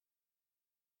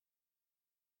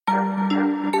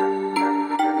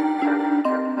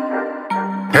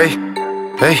hey,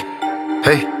 hey,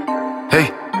 hey,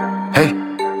 hey, hey,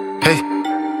 hey,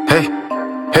 hey,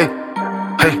 hey,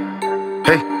 hey,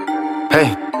 hey, hey,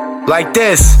 like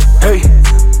this. Hey,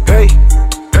 hey,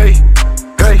 hey,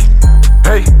 hey,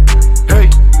 hey, hey,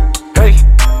 hey,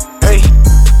 hey.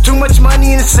 Too much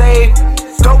money in the safe,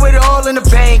 throw it all in the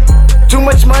bank. Too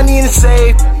much money in the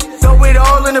safe, throw it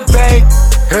all in the bank.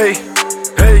 Hey,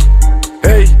 hey,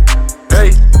 hey,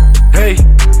 hey, hey,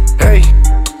 hey,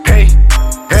 hey,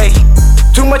 hey.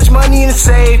 Too much money in the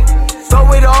safe,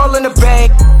 throw it all in the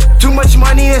bank. Too much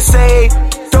money in the safe,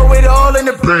 throw it all in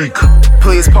the bank.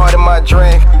 Please pardon my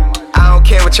drink, I don't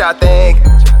care what y'all think.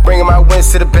 Bringing my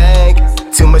wins to the bank,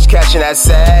 too much cash in that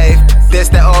safe. This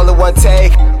that all in one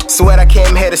take, sweat I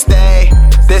came here to stay.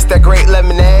 This that great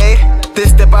lemonade,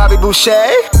 this that Bobby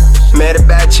Boucher. Met a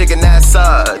bad chick in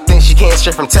Nassau, think she came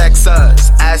straight from Texas.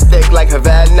 Ass thick like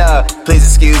Havana, please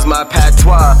excuse my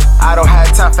patois. I don't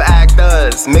have time for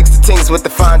actors, mix the things with the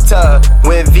Fanta.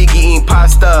 When Vicky eating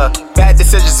pasta, bad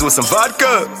decisions with some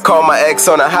vodka. Call my ex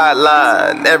on a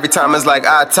hotline, every time it's like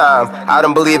odd time. I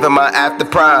don't believe in my after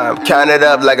prime, count it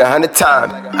up like 100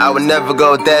 times. I would never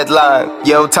go deadline,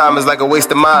 yo time is like a waste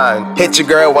of mine. Hit your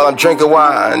girl while I'm drinking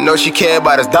wine, know she care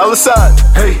about his dollar sign.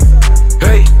 Hey,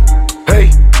 hey, hey,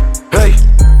 hey,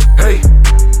 hey,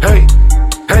 hey,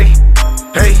 hey,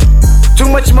 hey. Too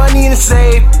much money in the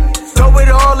safe, throw it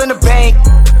all in the bank.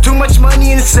 Too much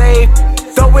money in the safe,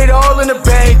 throw it all in the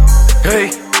bank.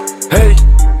 Hey, hey,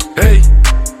 hey,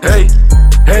 hey,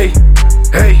 hey,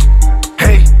 hey,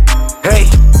 hey, hey.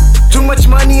 Too much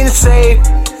money in the safe,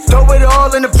 throw it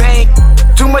all in the bank.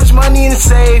 Too much money in the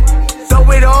safe, throw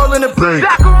it all in the bank.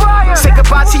 Zachariah! Say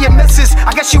goodbye to your missus,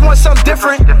 I guess you want something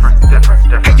different.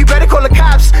 Hey, you better call the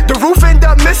cops, the roof end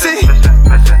up missing.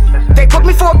 They booked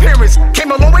me for appearance,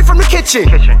 came a long way from the kitchen.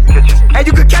 And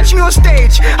you could catch me on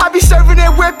stage, I be serving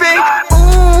and whipping.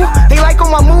 Ooh, they like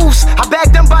all my moves, I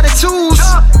bag them by the tools.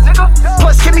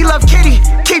 Plus, Kimmy love Kitty,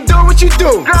 keep doing what you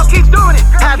do. Girl, keep doing it.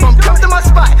 Have them come to my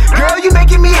spot, girl, you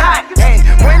making me hot. And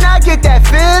when I get that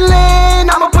feeling,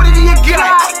 I'ma put it in your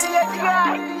gut.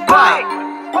 Bye.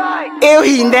 Ew,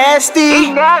 he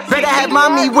nasty. Better have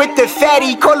mommy with the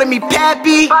fatty, calling me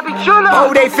pappy.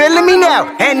 Oh, they feeling me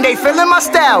now, and they feeling my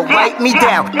style. Write me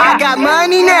down. I got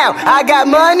money now. I got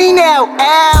money now.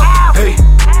 Ow. Hey,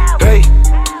 hey,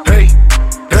 hey,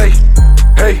 hey,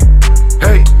 hey,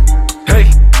 hey, hey,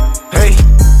 hey.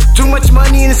 Too much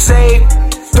money in the safe,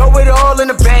 throw it all in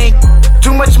the bank.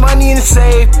 Too much money in the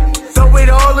safe, throw it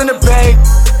all in the bank.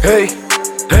 Hey,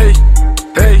 hey,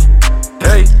 hey,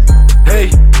 hey, hey,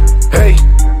 hey,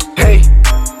 hey,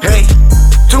 hey.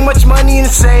 Too much money in the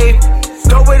safe,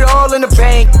 throw it all in the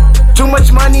bank. Too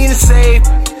much money in the safe,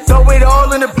 throw it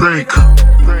all in the bank.